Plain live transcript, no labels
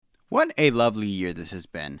What a lovely year this has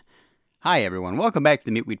been. Hi, everyone. Welcome back to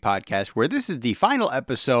the Meatweed Podcast, where this is the final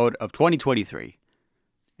episode of 2023.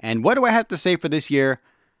 And what do I have to say for this year?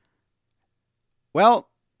 Well,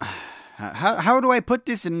 how do I put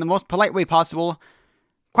this in the most polite way possible?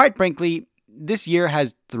 Quite frankly, this year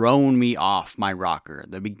has thrown me off my rocker.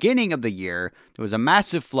 The beginning of the year, there was a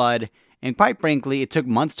massive flood, and quite frankly, it took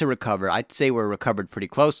months to recover. I'd say we're recovered pretty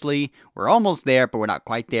closely. We're almost there, but we're not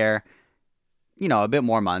quite there. A bit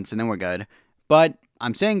more months, and then we're good. But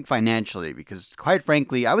I'm saying financially, because quite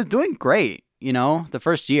frankly, I was doing great, the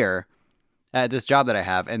first year at this job that I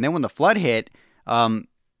have. And then when the flood hit,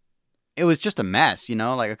 it was just a mess,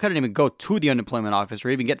 Like, I couldn't even go to the unemployment office or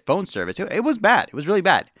even get phone service. It was bad. It was really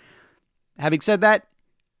bad. Having said that,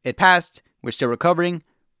 it passed. We're still recovering.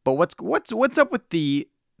 But what's up with the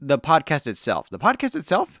podcast itself? The podcast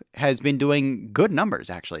itself has been doing good numbers,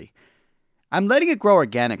 actually. I'm letting it grow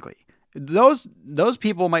organically. Those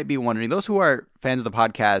people might be wondering, those who are fans of the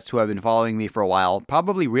podcast, who have been following me for a while,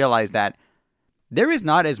 probably realize that there is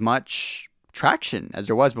not as much traction as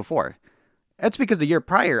there was before. That's because the year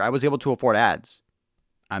prior, I was able to afford ads.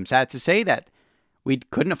 I'm sad to say that we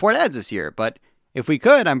couldn't afford ads this year, but if we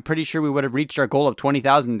could, I'm pretty sure we would have reached our goal of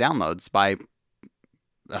 20,000 downloads by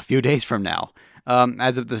a few days from now.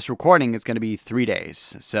 As of this recording, it's going to be 3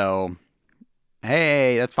 days, so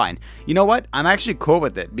hey, that's fine. You know what? I'm actually cool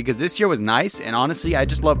with it because this year was nice, and honestly, I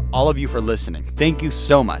just love all of you for listening. Thank you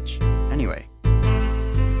so much. Anyway.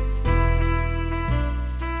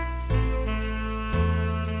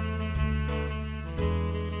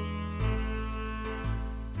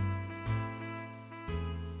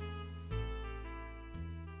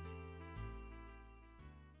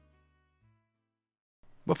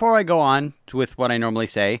 Before I go on with what I normally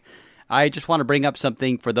say, I just want to bring up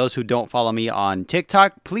something for those who don't follow me on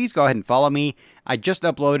TikTok. Please go ahead and follow me. I just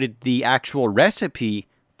uploaded the actual recipe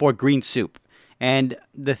for green soup. And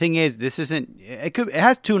the thing is, it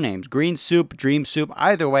has two names, green soup, dream soup.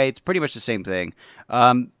 Either way, it's pretty much the same thing.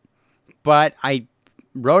 But I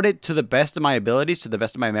wrote it to the best of my abilities, to the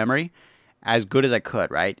best of my memory, as good as I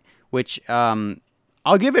could, right? Which,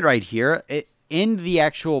 I'll give it right here. In the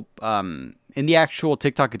actual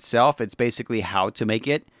TikTok itself, it's basically how to make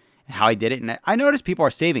it. How I did it, and I noticed people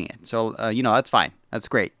are saving it, so that's fine. That's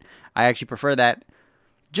great. I actually prefer that,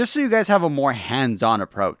 just so you guys have a more hands-on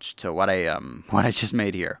approach to what I just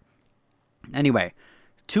made here. Anyway,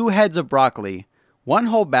 2 heads of broccoli, 1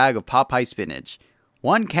 whole bag of Popeye spinach,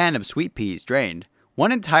 1 can of sweet peas drained,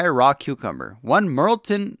 1 entire raw cucumber, 1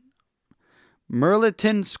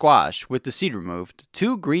 Merliton squash with the seed removed,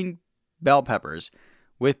 2 green bell peppers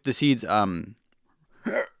with the seeds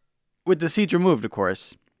removed, of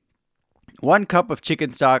course. 1 cup of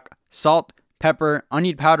chicken stock, salt, pepper,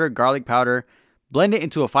 onion powder, garlic powder. Blend it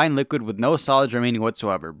into a fine liquid with no solids remaining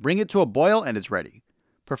whatsoever. Bring it to a boil and it's ready.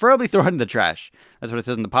 Preferably throw it in the trash. That's what it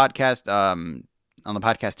says in the podcast, on the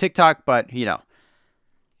podcast TikTok, but,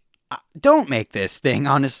 don't make this thing,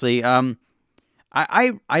 honestly.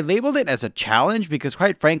 I labeled it as a challenge because,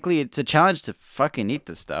 quite frankly, it's a challenge to fucking eat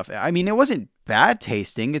this stuff. I mean, it wasn't bad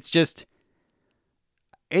tasting.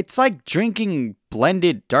 It's like drinking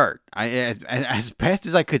blended dirt. As best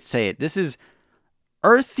as I could say it, this is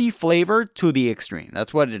earthy flavor to the extreme.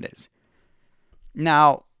 That's what it is.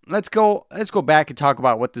 Now, let's go back and talk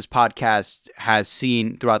about what this podcast has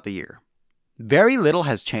seen throughout the year. Very little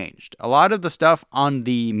has changed. A lot of the stuff on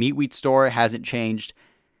the Meatweed store hasn't changed.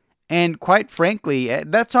 And quite frankly,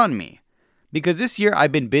 that's on me. Because this year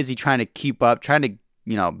I've been busy trying to keep up, trying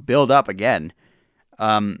to, build up again.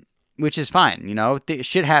 Which is fine,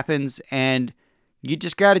 shit happens and you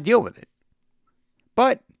just got to deal with it.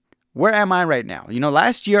 But where am I right now?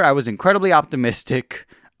 Last year I was incredibly optimistic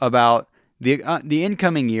about the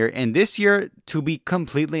incoming year, and this year, to be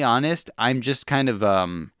completely honest, I'm just kind of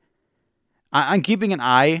I'm keeping an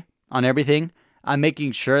eye on everything. I'm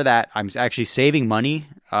making sure that I'm actually saving money,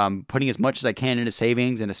 putting as much as I can into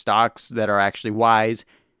savings, into stocks that are actually wise,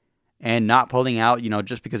 and not pulling out,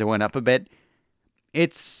 just because it went up a bit.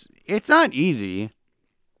 It's not easy,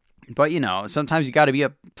 but sometimes you got to be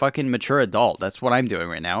a fucking mature adult. That's what I'm doing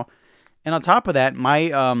right now. And on top of that,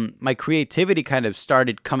 my creativity kind of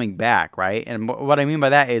started coming back, right? And what I mean by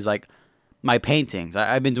that is like my paintings.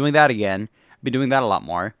 I've been doing that again. I've been doing that a lot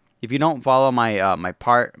more. If you don't follow my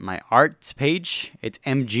arts page, it's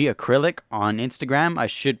MG Acrylic on Instagram. I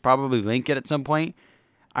should probably link it at some point.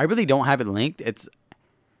 I really don't have it linked.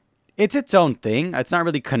 It's its own thing. It's not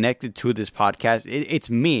really connected to this podcast. It's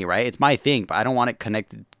me, right? It's my thing, but I don't want it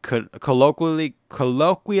connected, colloquially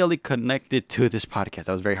connected to this podcast.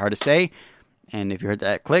 That was very hard to say. And if you heard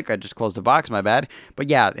that click, I just closed the box. My bad. But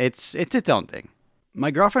yeah, it's its own thing.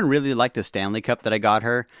 my girlfriend really liked the Stanley Cup that I got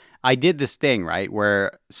her. I did this thing, right,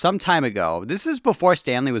 where some time ago, this is before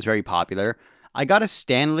Stanley was very popular, I got a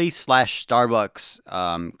Stanley slash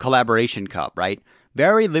Starbucks collaboration cup, right?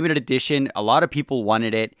 Very limited edition. A lot of people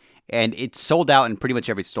wanted it, and it sold out in pretty much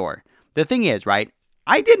every store. The thing is, right,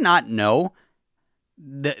 I did not know.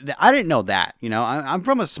 I didn't know that. You know, I'm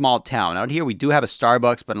from a small town. Out here, we do have a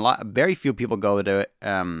Starbucks, but very few people go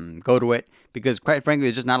to it because, quite frankly,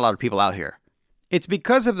 there's just not a lot of people out here. It's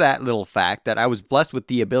because of that little fact that I was blessed with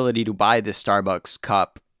the ability to buy this Starbucks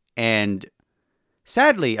cup, and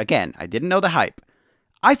sadly, again, I didn't know the hype.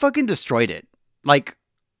 I fucking destroyed it. Like,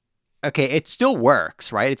 okay, it still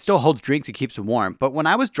works, right? It still holds drinks, it keeps them warm. But when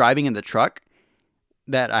I was driving in the truck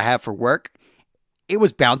that I have for work, it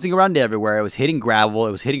was bouncing around everywhere. It was hitting gravel.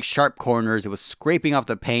 It was hitting sharp corners. It was scraping off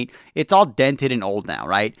the paint. It's all dented and old now,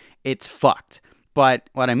 right? It's fucked. But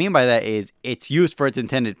what I mean by that is it's used for its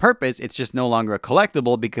intended purpose. It's just no longer a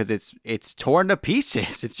collectible because it's torn to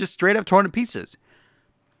pieces. It's just straight up torn to pieces.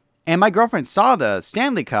 And my girlfriend saw the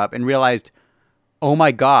Stanley Cup and realized, oh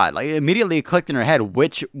my God, like immediately it clicked in her head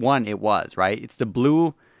which one it was, right? It's the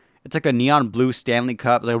blue, it's like a neon blue Stanley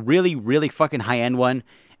Cup, like a really, really fucking high-end one.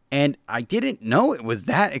 And I didn't know it was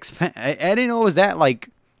that expensive. I didn't know it was that, like,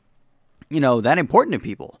 you know, that important to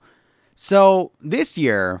people. So this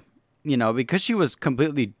year, you know, because she was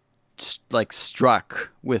completely like struck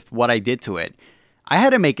with what I did to it, I had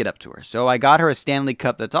to make it up to her. So I got her a Stanley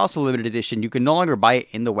Cup that's also limited edition. You can no longer buy it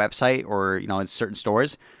in the website or, you know, in certain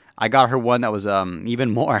stores. I got her one that was even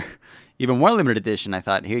more limited edition. I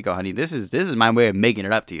thought, here you go, honey. This is my way of making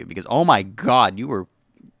it up to you because, oh my God, you were,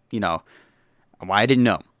 you know, well, I didn't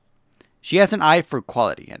know. She has an eye for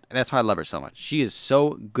quality, and that's why I love her so much. She is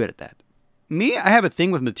so good at that. Me, I have a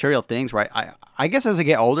thing with material things where I guess as I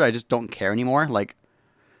get older, I just don't care anymore. Like,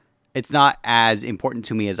 it's not as important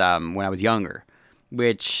to me as when I was younger,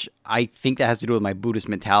 which I think that has to do with my Buddhist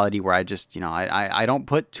mentality where I just, you know, I don't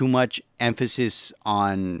put too much emphasis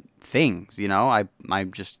on things, you know? I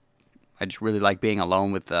just really like being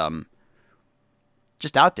alone with,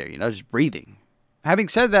 just out there, you know, just breathing. Having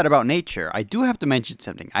said that about nature, I do have to mention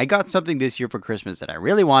something. I got something this year for Christmas that I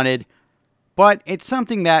really wanted, but it's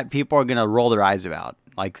something that people are going to roll their eyes about.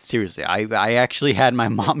 Like, seriously, I actually had my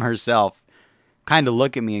mom herself kind of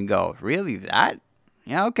look at me and go, really, that?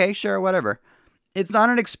 Yeah, okay, sure, whatever. It's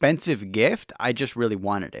not an expensive gift. I just really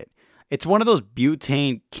wanted it. It's one of those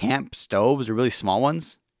butane camp stoves, or really small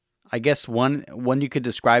ones. I guess one you could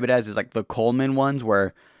describe it as is like the Coleman ones,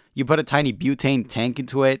 where you put a tiny butane tank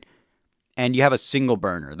into it, and you have a single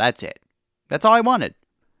burner. That's it. That's all I wanted.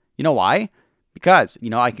 You know why? Because, you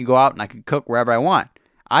know, I can go out and I can cook wherever I want.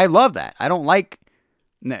 I love that. I don't like,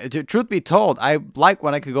 truth be told, I like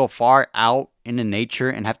when I could go far out into nature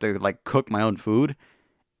and have to, like, cook my own food.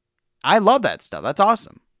 I love that stuff. That's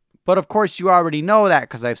awesome. But, of course, you already know that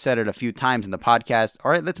because I've said it a few times in the podcast.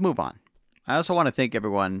 All right, let's move on. I also want to thank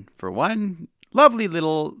everyone for one lovely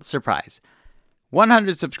little surprise.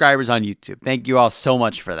 100 subscribers on YouTube. Thank you all so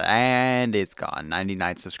much for that. And it's gone.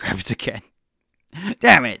 99 subscribers again.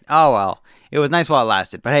 Damn it. Oh, well. It was nice while it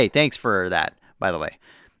lasted. But hey, thanks for that, by the way.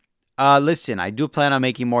 Listen, I do plan on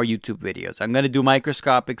making more YouTube videos. I'm going to do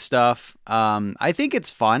microscopic stuff. I think it's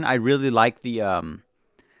fun. I really like the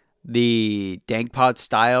DankPod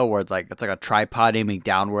style where it's like a tripod aiming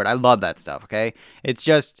downward. I love that stuff, okay? It's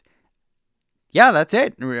just, yeah, that's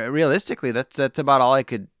it. Realistically, that's about all I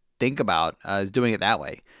could think about is doing it that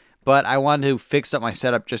way. But I wanted to fix up my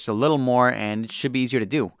setup just a little more, and it should be easier to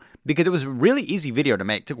do because it was a really easy video to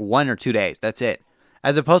make. It took 1 or 2 days. That's it.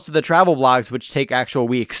 As opposed to the travel vlogs, which take actual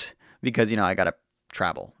weeks because, you know, I got to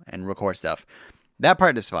travel and record stuff. That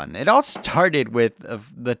part is fun. It all started with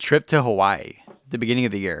the trip to Hawaii, the beginning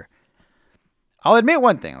of the year. I'll admit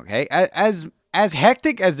one thing, okay? As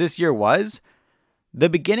hectic as this year was, the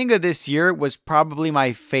beginning of this year was probably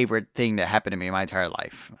my favorite thing that happened to me in my entire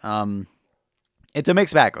life. It's a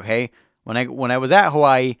mixed bag, okay? When I was at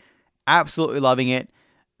Hawaii, absolutely loving it.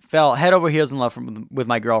 Fell head over heels in love with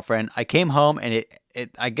my girlfriend. I came home and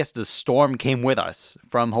I guess the storm came with us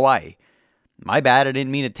from Hawaii. My bad, I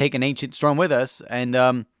didn't mean to take an ancient storm with us.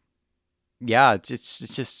 And yeah,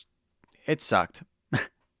 it sucked.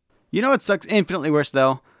 You know what sucks infinitely worse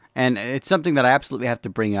though? And it's something that I absolutely have to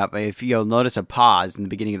bring up. If you'll notice a pause in the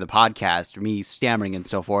beginning of the podcast, or me stammering and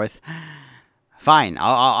so forth, fine.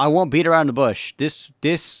 I won't beat around the bush.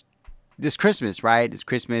 This Christmas, right? It's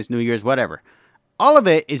Christmas, New Year's, whatever. All of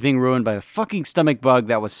it is being ruined by a fucking stomach bug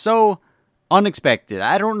that was so unexpected.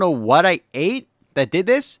 I don't know what I ate that did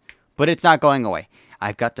this, but it's not going away.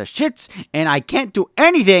 I've got the shits, and I can't do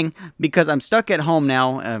anything because I'm stuck at home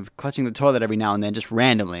now, clutching the toilet every now and then, just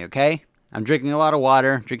randomly, okay? I'm drinking a lot of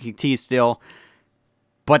water, drinking tea still.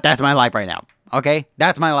 But that's my life right now. Okay?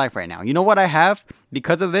 That's my life right now. You know what I have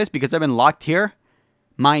because of this? Because I've been locked here?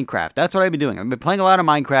 Minecraft. That's what I've been doing. I've been playing a lot of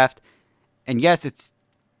Minecraft. And yes, it's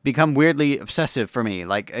become weirdly obsessive for me.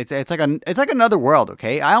 Like it's like another world,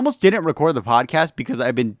 okay? I almost didn't record the podcast because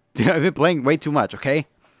I've been playing way too much, okay?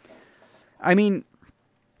 I mean,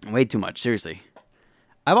 way too much, seriously.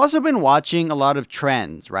 I've also been watching a lot of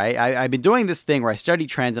trends, right? I've been doing this thing where I study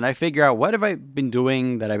trends and I figure out what have I been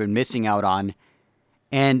doing that I've been missing out on.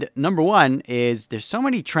 And number one is there's so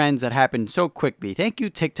many trends that happen so quickly. Thank you,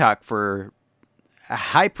 TikTok, for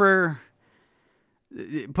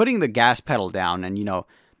putting the gas pedal down and,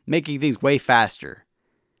 making things way faster.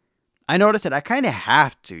 I noticed that I kind of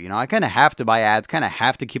have to, I kind of have to buy ads, kind of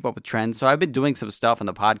have to keep up with trends. So I've been doing some stuff on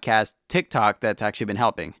the podcast TikTok that's actually been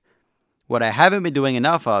helping. What I haven't been doing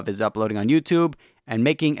enough of is uploading on YouTube and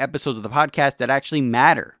making episodes of the podcast that actually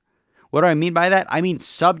matter. What do I mean by that? I mean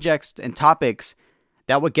subjects and topics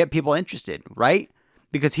that would get people interested, right?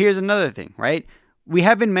 Because here's another thing, right? We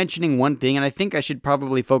have been mentioning one thing, and I think I should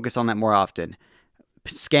probably focus on that more often.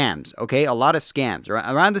 Scams, okay? A lot of scams.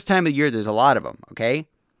 Around this time of the year, there's a lot of them, okay?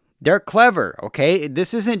 They're clever, okay?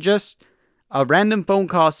 This isn't just a random phone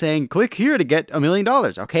call saying, click here to get $1 million,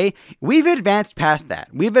 okay? We've advanced past that.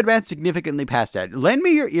 We've advanced significantly past that. Lend me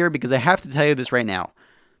your ear because I have to tell you this right now.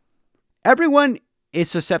 Everyone is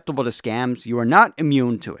susceptible to scams. You are not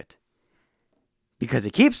immune to it. Because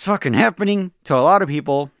it keeps fucking happening to a lot of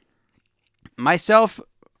people. Myself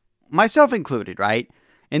included, right?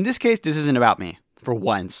 In this case, this isn't about me. For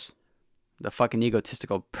once. The fucking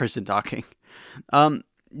egotistical person talking.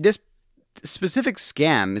 This specific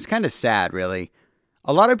scam is kind of sad, really.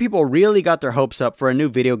 A lot of people really got their hopes up for a new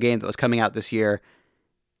video game that was coming out this year,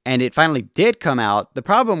 and it finally did come out. The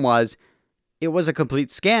problem was, it was a complete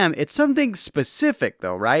scam. It's something specific,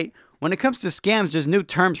 though, right? When it comes to scams, there's new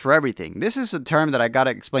terms for everything. This is a term that I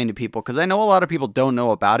gotta explain to people, because I know a lot of people don't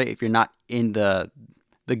know about it if you're not in the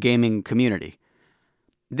gaming community.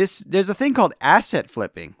 There's a thing called asset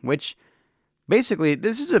flipping, which, basically,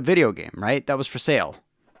 this is a video game, right? That was for sale.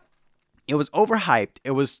 It was overhyped.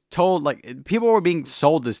 It was told, like, people were being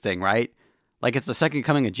sold this thing, right? Like it's the second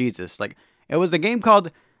coming of Jesus. Like, it was the game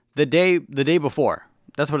called The Day Before.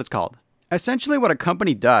 That's what it's called. Essentially, what a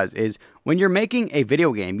company does is when you're making a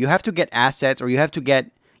video game, you have to get assets, or you have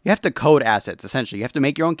to code assets, essentially. You have to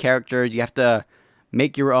make your own characters. You have to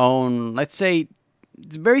make your own, let's say,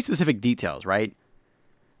 it's very specific details, right?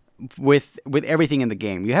 With everything in the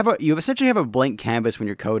game. You essentially have a blank canvas when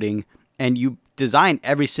you're coding, and you design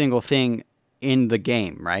every single thing in the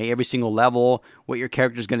game, right? Every single level, what your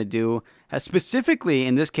character's going to do, specifically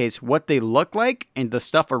in this case, what they look like and the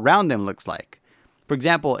stuff around them looks like. For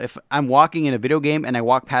example, if I'm walking in a video game and I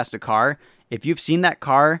walk past a car, if you've seen that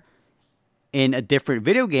car in a different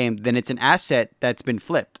video game, then it's an asset that's been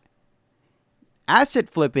flipped. Asset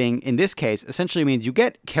flipping, in this case, essentially means you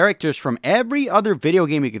get characters from every other video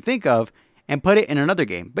game you can think of and put it in another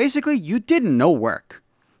game. Basically, you did no work.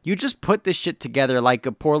 You just put this shit together like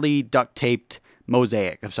a poorly duct-taped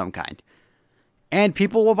mosaic of some kind. And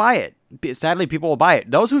people will buy it. Sadly, people will buy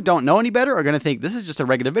it. Those who don't know any better are going to think this is just a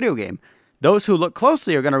regular video game. Those who look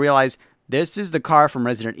closely are going to realize this is the car from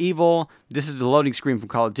Resident Evil. This is the loading screen from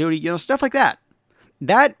Call of Duty. Stuff like that.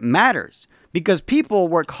 That matters. Because people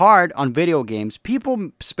work hard on video games.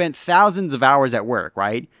 People spent thousands of hours at work,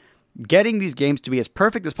 right? Getting these games to be as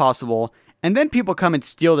perfect as possible. And then people come and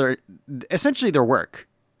steal essentially their work.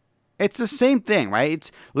 It's the same thing, right?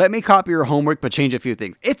 It's let me copy your homework but change a few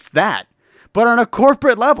things. It's that. But on a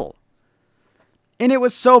corporate level. And it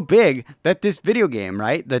was so big that this video game,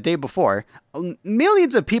 right, The Day Before,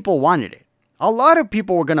 millions of people wanted it. A lot of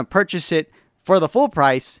people were going to purchase it for the full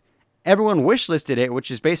price. Everyone wishlisted it,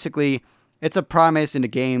 which is basically... It's a promise in a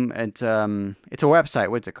game. It's a website.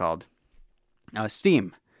 What's it called?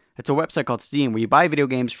 Steam. It's a website called Steam where you buy video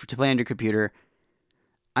games to play on your computer.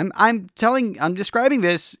 I'm describing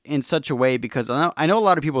this in such a way because I know a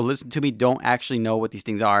lot of people who listen to me don't actually know what these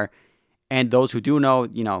things are, and those who do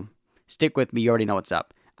know, stick with me. You already know what's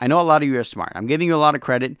up. I know a lot of you are smart. I'm giving you a lot of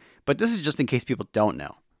credit, but this is just in case people don't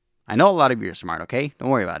know. I know a lot of you are smart. Okay, don't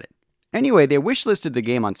worry about it. Anyway, they wishlisted the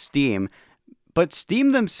game on Steam. But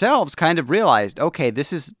Steam themselves kind of realized, okay,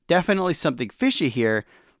 this is definitely something fishy here.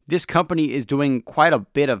 This company is doing quite a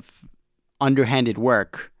bit of underhanded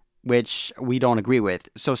work, which we don't agree with.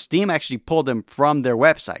 So Steam actually pulled them from their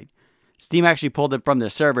website. Steam actually pulled them from their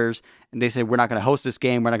servers, and they said, we're not going to host this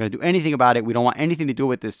game. We're not going to do anything about it. We don't want anything to do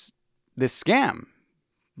with this scam,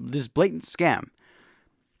 this blatant scam.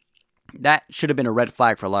 That should have been a red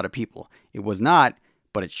flag for a lot of people. It was not,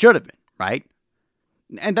 but it should have been, right?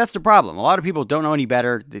 And that's the problem. A lot of people don't know any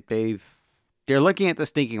better. They're looking at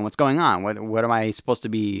this thinking, what's going on? What am I supposed to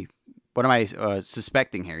be? What am I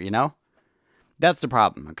suspecting here? You know, that's the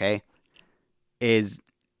problem. Okay,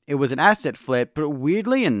 it was an asset flip, but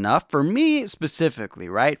weirdly enough, for me specifically,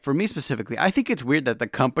 I think it's weird that the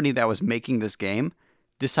company that was making this game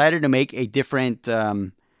decided to make a different,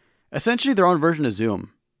 essentially their own version of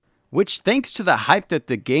Zoom, which, thanks to the hype that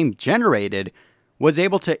the game generated, was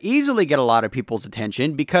able to easily get a lot of people's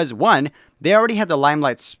attention because, one, they already had the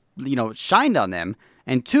limelight, shined on them,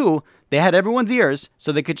 and two, they had everyone's ears,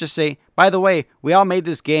 so they could just say, by the way, we all made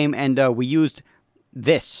this game and we used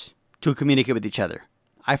this to communicate with each other.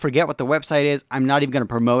 I forget what the website is. I'm not even going to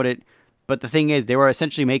promote it. But the thing is, they were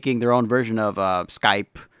essentially making their own version of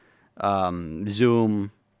Skype,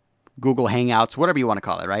 Zoom, Google Hangouts, whatever you want to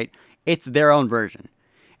call it, right? It's their own version.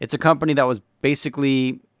 It's a company that was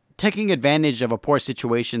basically taking advantage of a poor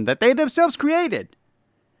situation that they themselves created.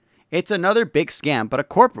 It's another big scam, but a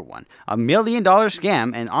corporate one. $1 million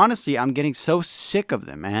scam, and honestly, I'm getting so sick of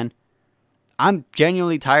them, man. I'm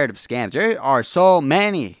genuinely tired of scams. There are so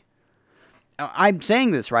many. I'm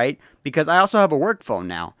saying this, right, because I also have a work phone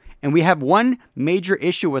now, and we have one major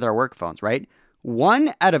issue with our work phones, right?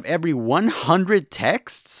 1 out of every 100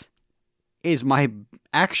 texts is my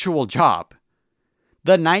actual job.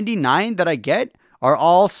 The 99 that I get are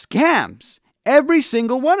all scams. Every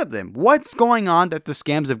single one of them. What's going on that the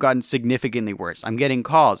scams have gotten significantly worse? I'm getting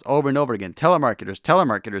calls over and over again. Telemarketers,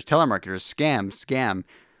 scam.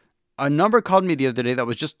 A number called me the other day that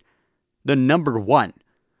was just the number one.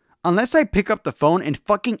 Unless I pick up the phone and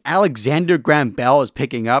fucking Alexander Graham Bell is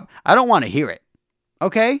picking up, I don't want to hear it.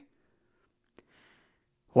 Okay?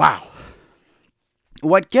 Wow.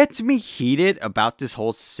 What gets me heated about this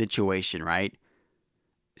whole situation, right?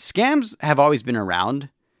 Scams have always been around,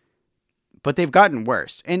 but they've gotten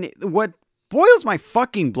worse. And what boils my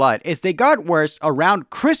fucking blood is they got worse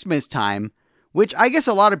around Christmas time, which I guess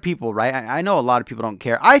a lot of people, right? I know a lot of people don't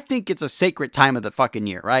care. I think it's a sacred time of the fucking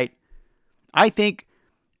year, right? I think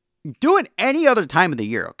do it any other time of the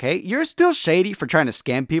year, okay? You're still shady for trying to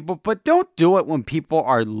scam people, but don't do it when people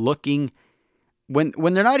are looking,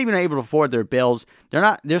 when they're not even able to afford their bills.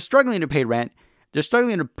 They're struggling to pay rent. They're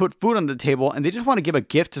struggling to put food on the table, and they just want to give a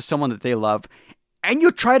gift to someone that they love, and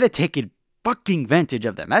you try to take fucking advantage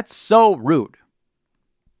of them. That's so rude.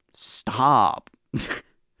 Stop.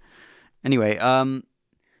 Anyway,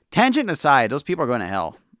 tangent aside, those people are going to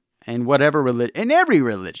hell. And in every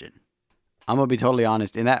religion. I'm going to be totally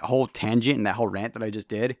honest. In that whole tangent and that whole rant that I just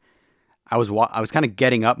did, I was kind of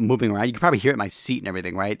getting up, moving around. You can probably hear it in my seat and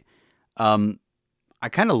everything, right? I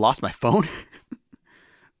kind of lost my phone.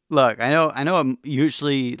 Look, I know I'm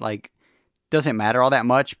usually, doesn't matter all that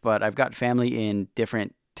much, but I've got family in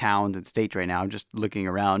different towns and states right now. I'm just looking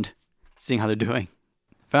around, seeing how they're doing.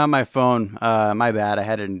 Found my phone. My bad. I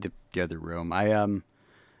had it in the other room. I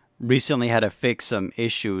recently had to fix some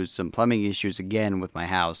plumbing issues again with my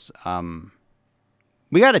house.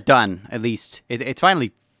 We got it done, at least. It's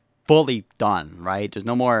finally fully done, right? There's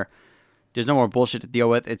no more bullshit to deal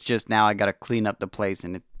with. It's just now I got to clean up the place,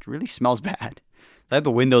 and it really smells bad. I have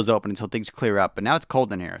the windows open until things clear up, but now it's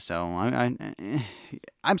cold in here, so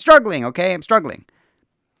I'm struggling, okay? I'm struggling.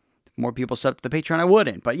 If more people sub to the Patreon, I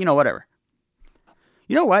wouldn't, but whatever.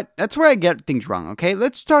 You know what? That's where I get things wrong, okay?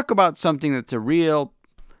 Let's talk about something that's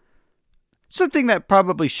something that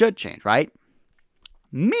probably should change, right?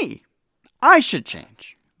 Me. I should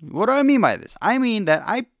change. What do I mean by this? I mean that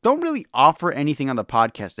I don't really offer anything on the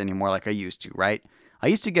podcast anymore like I used to, right? I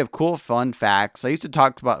used to give cool, fun facts. I used to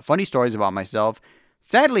talk about funny stories about myself.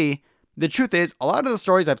 Sadly, the truth is, a lot of the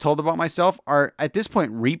stories I've told about myself are, at this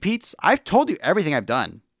point, repeats. I've told you everything I've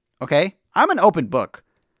done, okay? I'm an open book.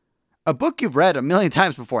 A book you've read 1,000,000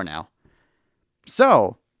 times before now.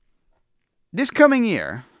 So, this coming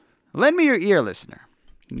year, lend me your ear, listener.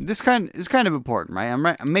 This is kind of important, right?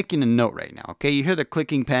 I'm making a note right now, okay? You hear the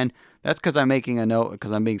clicking pen? That's because I'm making a note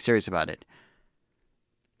because I'm being serious about it.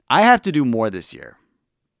 I have to do more this year.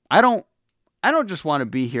 I don't just want to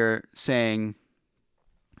be here saying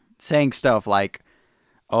stuff like,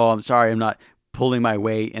 "Oh, I'm sorry, I'm not pulling my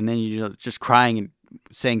weight," and then just crying and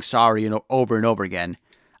saying sorry, over and over again.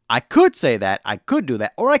 I could say that, I could do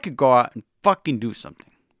that, or I could go out and fucking do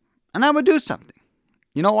something. And I'm gonna do something.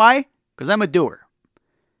 You know why? Because I'm a doer.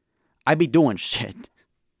 I be doing shit.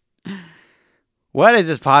 What does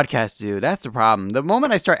this podcast do? That's the problem. The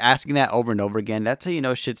moment I start asking that over and over again, that's how you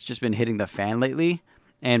know shit's just been hitting the fan lately.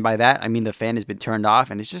 And by that, I mean the fan has been turned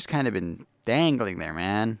off, and it's just kind of been dangling there,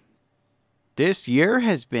 man. This year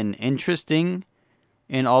has been interesting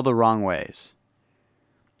in all the wrong ways.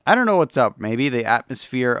 I don't know what's up. Maybe the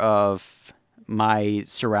atmosphere of my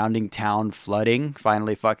surrounding town flooding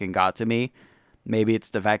finally fucking got to me. Maybe it's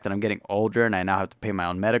the fact that I'm getting older and I now have to pay my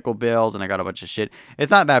own medical bills and I got a bunch of shit. It's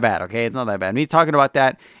not that bad, okay? It's not that bad. Me talking about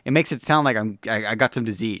that, it makes it sound like I got some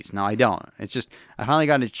disease. No, I don't. It's just I finally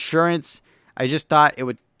got insurance. I just thought it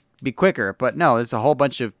would be quicker, but no, there's a whole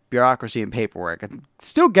bunch of bureaucracy and paperwork. I'm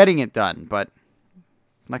still getting it done, but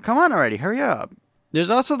like, come on already, hurry up. There's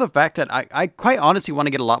also the fact that I quite honestly want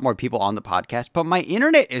to get a lot more people on the podcast, but my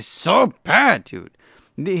internet is so bad, dude.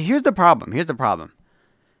 Here's the problem.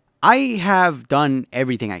 I have done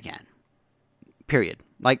everything I can. Period.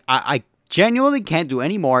 Like, I genuinely can't do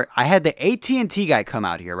any more. I had the AT&T guy come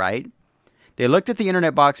out here, right? They looked at the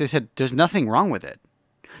internet box. They said, there's nothing wrong with it.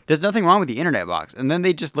 There's nothing wrong with the internet box. And then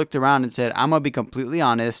they just looked around and said, I'm going to be completely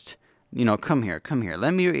honest. You know, come here.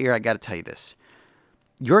 Lend me your ear. I got to tell you this.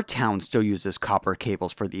 Your town still uses copper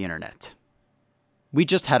cables for the internet. We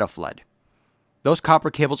just had a flood. Those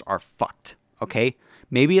copper cables are fucked, okay?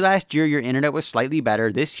 Maybe last year your internet was slightly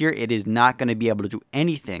better. This year it is not going to be able to do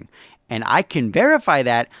anything. And I can verify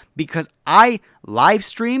that because I live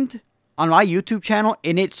streamed on my YouTube channel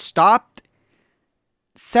and it stopped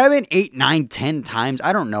 7, 8, 9, 10 times.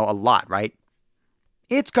 I don't know, a lot, right?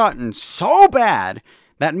 It's gotten so bad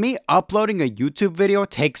that me uploading a YouTube video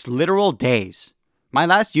takes literal days. My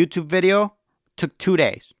last YouTube video took 2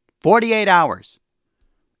 days, 48 hours.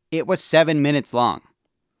 It was 7 minutes long.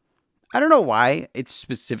 I don't know why it's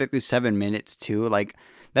specifically 7 minutes too. Like,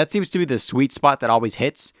 that seems to be the sweet spot that always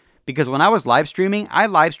hits. Because when I was live streaming, I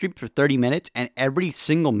live streamed for 30 minutes and every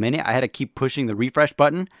single minute I had to keep pushing the refresh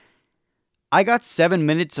button. I got 7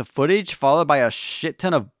 minutes of footage followed by a shit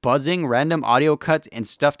ton of buzzing, random audio cuts and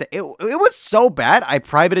stuff that it was so bad I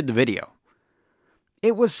privated the video.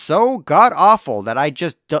 It was so god awful that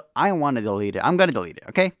I want to delete it. I'm going to delete it,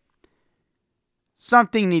 okay?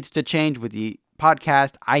 Something needs to change with the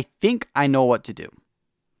podcast. I think I know what to do.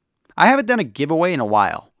 I haven't done a giveaway in a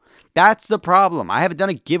while. That's the problem. I haven't done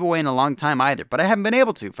a giveaway in a long time either, but I haven't been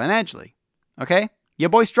able to financially. Okay? Your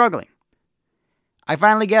boy's struggling. I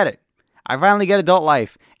finally get it. I finally get adult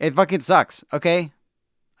life. It fucking sucks, okay?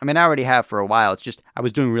 I mean, I already have for a while. It's just I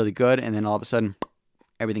was doing really good, and then all of a sudden,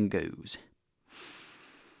 everything goes.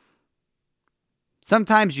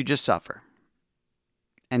 Sometimes you just suffer.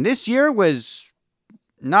 And this year was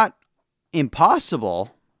not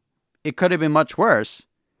impossible. It could have been much worse.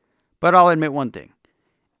 But I'll admit one thing.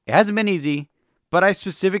 It hasn't been easy. But I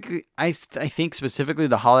think specifically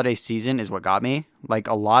the holiday season is what got me. Like,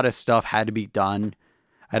 a lot of stuff had to be done.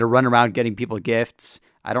 I had to run around getting people gifts.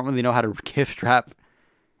 I don't really know how to gift wrap.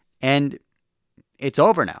 And it's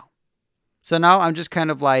over now. So now I'm just kind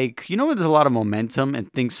of like, you know when there's a lot of momentum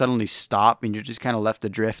and things suddenly stop and you're just kind of left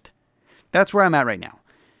adrift? That's where I'm at right now.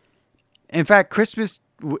 In fact, Christmas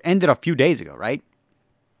ended a few days ago, right?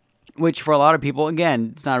 Which for a lot of people,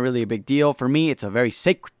 again, it's not really a big deal. For me, it's a very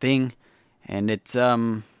sacred thing. And it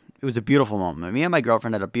was a beautiful moment. Me and my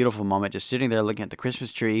girlfriend had a beautiful moment just sitting there looking at the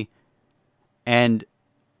Christmas tree. And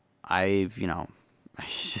I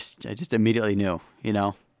just immediately knew, you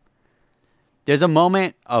know. There's a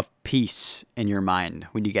moment of peace in your mind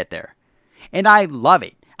when you get there. And I love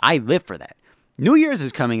it. I live for that. New Year's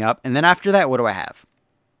is coming up, and then after that, what do I have?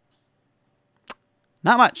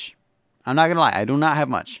 Not much. I'm not going to lie. I do not have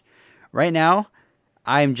much. Right now,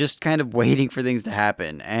 I'm just kind of waiting for things to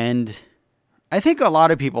happen. And I think a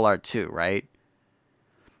lot of people are too, right?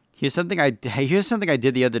 Here's something I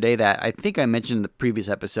did the other day that I think I mentioned in the previous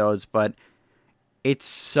episodes, but it's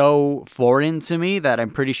so foreign to me that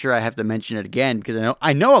I'm pretty sure I have to mention it again because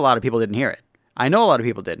I know a lot of people didn't hear it. I know a lot of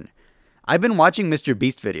people didn't. I've been watching Mr.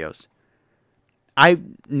 Beast videos. I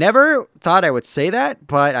never thought I would say that,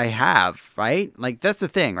 but I have, right? Like, that's the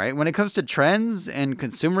thing, right? When it comes to trends and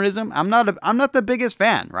consumerism, I'm not the biggest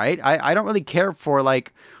fan, right? I don't really care for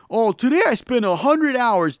like, oh, today I spent 100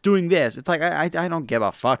 hours doing this. It's like, I don't give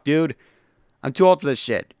a fuck, dude. I'm too old for this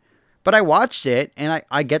shit. But I watched it, and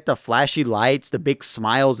I get the flashy lights, the big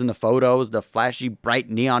smiles in the photos, the flashy bright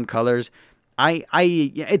neon colors.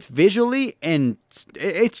 It's visually, and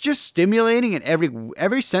it's just stimulating in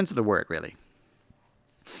every sense of the word, really.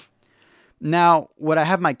 Now, would I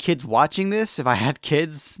have my kids watching this if I had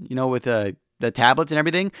kids, you know, with the tablets and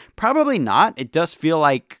everything? Probably not. It does feel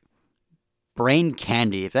like brain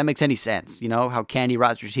candy, if that makes any sense. You know, how candy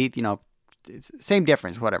rots your teeth, you know, it's same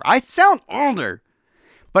difference, whatever. I sound older.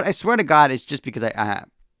 But I swear to God, it's just because I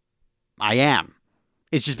am.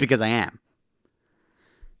 It's just because I am.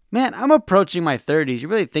 Man, I'm approaching my 30s. You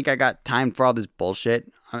really think I got time for all this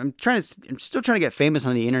bullshit? I'm still trying to get famous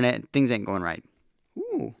on the internet and things ain't going right.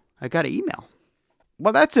 Ooh, I got an email.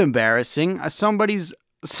 Well, that's embarrassing. Somebody's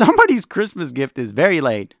Christmas gift is very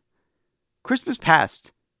late. Christmas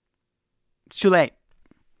passed. It's too late.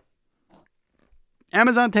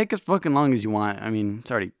 Amazon, take as fucking long as you want. I mean,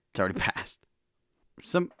 it's already passed.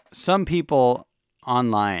 Some people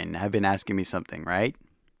online have been asking me something, right?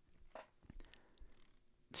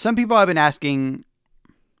 Some people have been asking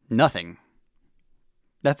nothing.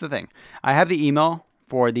 That's the thing. I have the email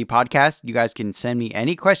for the podcast. You guys can send me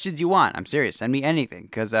any questions you want. I'm serious. Send me anything.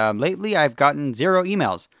 Because lately I've gotten 0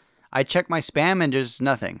 emails. I check my spam and there's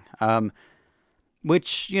nothing.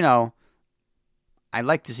 Which, you know, I'd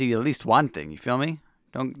like to see at least one thing. You feel me?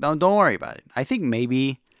 Don't worry about it. I think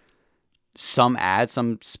maybe some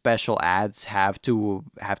special ads have to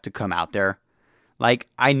come out there. Like,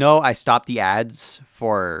 I know I stopped the ads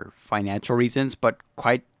for financial reasons, but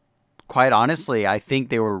quite honestly, I think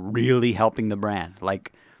they were really helping the brand.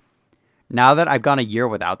 Like, now that I've gone a year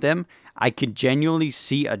without them, I can genuinely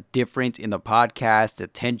see a difference in the podcast,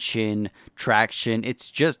 attention, traction.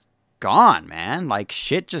 It's just gone, man. Like,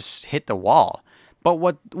 shit just hit the wall. But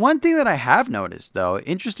one thing that I have noticed, though,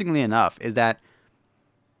 interestingly enough, is that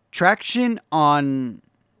traction on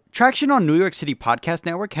New York City Podcast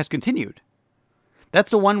Network has continued.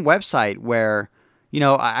 That's the one website where, you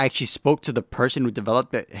know, I actually spoke to the person who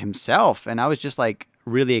developed it himself, and I was just like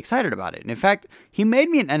really excited about it. And in fact, he made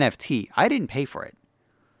me an NFT. I didn't pay for it.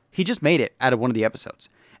 He just made it out of one of the episodes.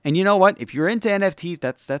 And you know what? If you're into NFTs,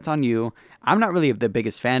 that's on you. I'm not really the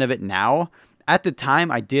biggest fan of it now. At the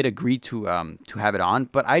time, I did agree to have it on,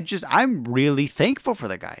 but I'm really thankful for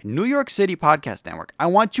the guy. New York City Podcast Network. I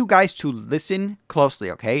want you guys to listen closely,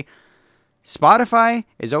 okay? Spotify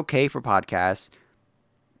is okay for podcasts.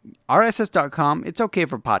 RSS.com, it's okay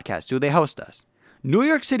for podcasts too. They host us. New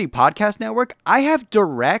York City Podcast Network, I have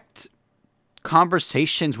direct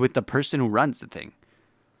conversations with the person who runs the thing.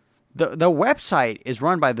 The website is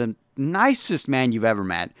run by the nicest man you've ever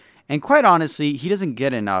met. And quite honestly, he doesn't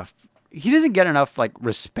get enough like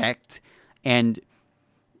respect. And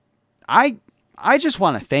I just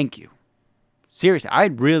want to thank you. Seriously, I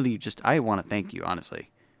want to thank you, honestly.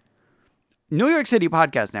 New York City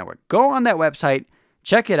Podcast Network. Go on that website.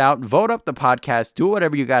 Check it out, vote up the podcast, do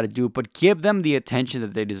whatever you got to do, but give them the attention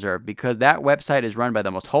that they deserve, because that website is run by the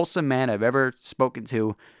most wholesome man I've ever spoken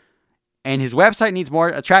to, and his website needs more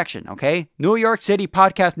attraction, okay? New York City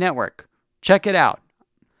Podcast Network. Check it out.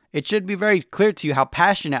 It should be very clear to you how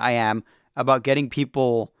passionate I am about getting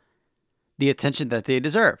people the attention that they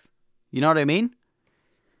deserve. You know what I mean?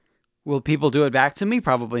 Will people do it back to me?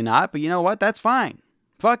 Probably not, but you know what? That's fine.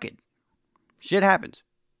 Fuck it. Shit happens.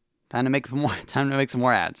 Time to make some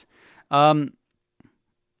more ads.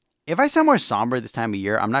 If I sound more somber this time of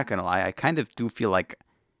year, I'm not gonna lie. I kind of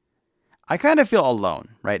feel alone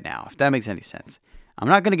right now, if that makes any sense. I'm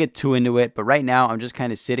not gonna get too into it, but right now I'm just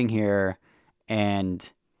kind of sitting here, and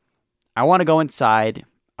I want to go inside.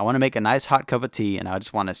 I want to make a nice hot cup of tea, and I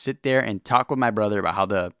just want to sit there and talk with my brother about how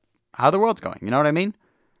the world's going. You know what I mean?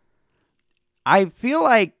 I feel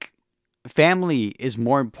like family is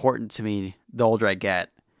more important to me the older I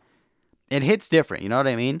get. It hits different, you know what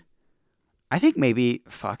I mean? I think maybe,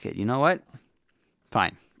 fuck it, you know what?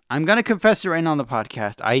 Fine. I'm going to confess it right now on the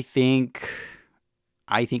podcast. I think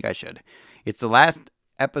I should. It's the last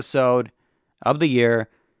episode of the year.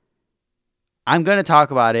 I'm going to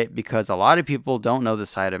talk about it because a lot of people don't know this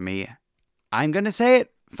side of me. I'm going to say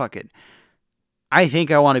it. Fuck it. I think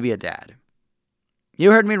I want to be a dad.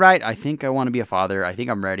 You heard me right. I think I want to be a father. I think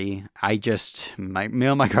I'm ready. Me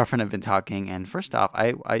and my girlfriend have been talking, and first off,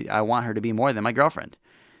 I want her to be more than my girlfriend.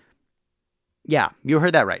 Yeah, you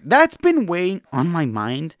heard that right. That's been weighing on my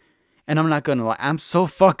mind, and I'm not going to lie. I'm so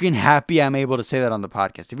fucking happy I'm able to say that on the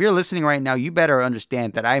podcast. If you're listening right now, you better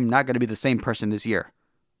understand that I'm not going to be the same person this year.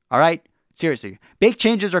 All right? Seriously. Big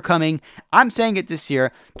changes are coming. I'm saying it this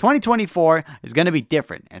year. 2024 is going to be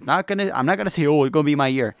different. I'm not going to say, oh, it's going to be my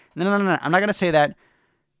year. No. I'm not going to say that.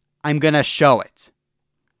 I'm going to show it.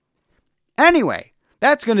 Anyway,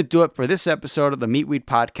 that's going to do it for this episode of the Meat Weed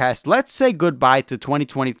Podcast. Let's say goodbye to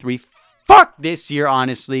 2023. Fuck this year,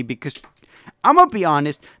 honestly, because I'm going to be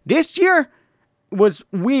honest. This year was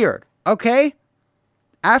weird, okay?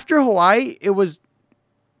 After Hawaii,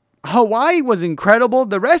 Hawaii was incredible.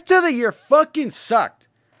 The rest of the year fucking sucked.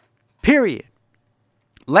 Period.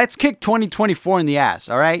 Let's kick 2024 in the ass,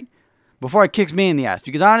 all right? Before it kicks me in the ass.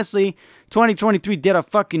 Because honestly, 2023 did a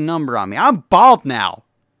fucking number on me. I'm bald now.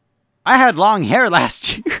 I had long hair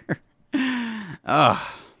last year. Ugh.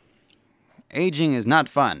 Aging is not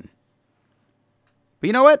fun. But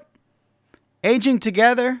you know what? Aging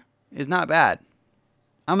together is not bad.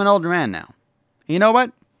 I'm an older man now. You know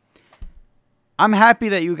what? I'm happy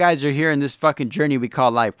that you guys are here in this fucking journey we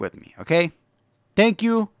call life with me, okay? Thank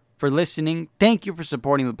you for listening. Thank you for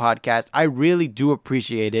supporting the podcast. I really do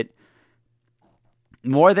appreciate it.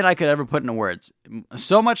 More than I could ever put into words.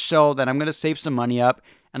 So much so that I'm going to save some money up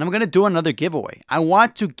and I'm going to do another giveaway. I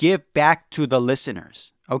want to give back to the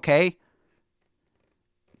listeners. Okay?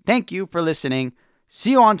 Thank you for listening.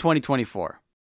 See you on 2024.